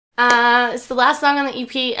It's the last song on the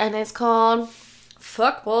EP, and it's called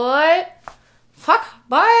Fckboy.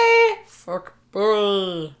 Fckboy.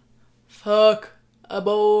 Fckboy. Fuck a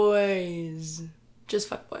boys. Just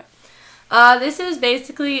Fckboy. This is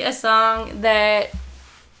basically a song that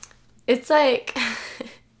it's like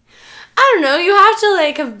I don't know, you have to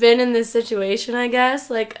like have been in this situation, I guess.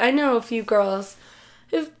 Like, I know a few girls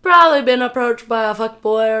who've probably been approached by a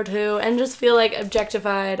fuckboy or two and just feel like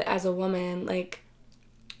objectified as a woman. Like,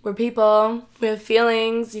 we're people, we have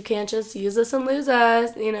feelings, you can't just use us and lose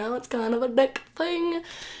us, you know, it's kind of a dick thing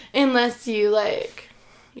unless you like,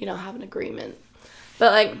 you know, have an agreement.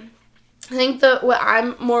 But like, I think what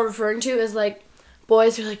I'm more referring to is like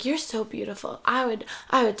boys who are like, you're so beautiful, I would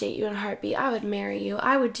date you in a heartbeat, I would marry you,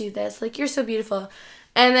 I would do this, like, you're so beautiful.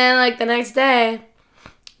 And then like the next day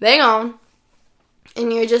they gone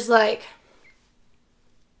and you're just like,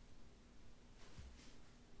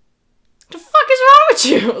 the fuck is wrong with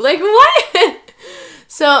you? Like, what?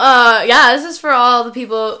 So, yeah, this is for all the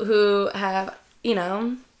people who have, you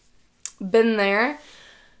know, been there.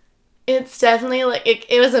 It's definitely, like,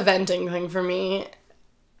 it was a venting thing for me.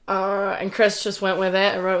 And Kris just went with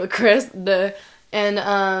it. I wrote with Kris.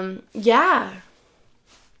 Yeah.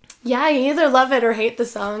 Yeah, you either love it or hate the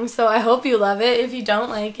song, so I hope you love it. If you don't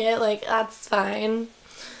like it, like, that's fine.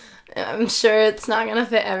 I'm sure it's not gonna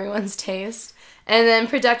fit everyone's taste. And then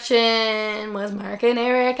production was Mark and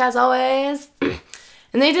Erik, as always. And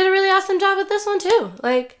they did a really awesome job with this one, too.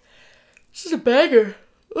 Like, it's just a banger.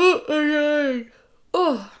 Oh, okay.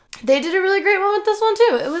 Oh. They did a really great one with this one,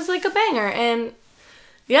 too. It was like a banger. And,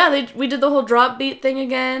 yeah, we did the whole drop beat thing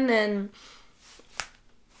again. And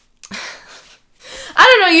I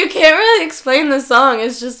don't know. You can't really explain the song.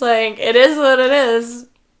 It's just like, it is what it is.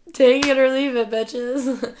 Take it or leave it,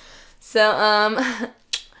 bitches. So,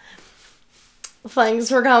 thanks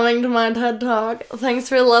for coming to my TED Talk. Thanks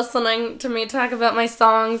for listening to me talk about my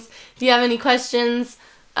songs. If you have any questions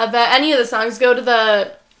about any of the songs, go to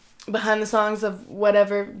the behind the songs of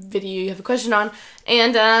whatever video you have a question on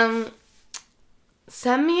and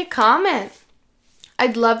send me a comment.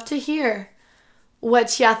 I'd love to hear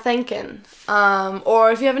what ya thinking.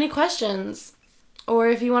 Or if you have any questions. Or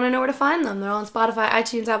if you want to know where to find them. They're all on Spotify,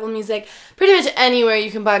 iTunes, Apple Music. Pretty much anywhere you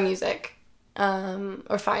can buy music.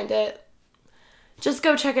 Or find it. Just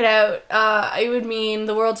go check it out. It would mean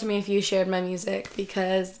the world to me if you shared my music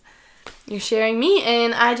because you're sharing me,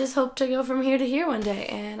 and I just hope to go from here to here one day,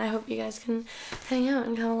 and I hope you guys can hang out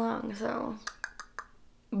and come along. So,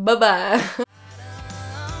 bye-bye.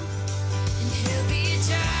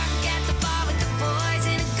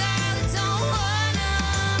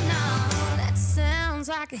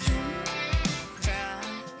 Like a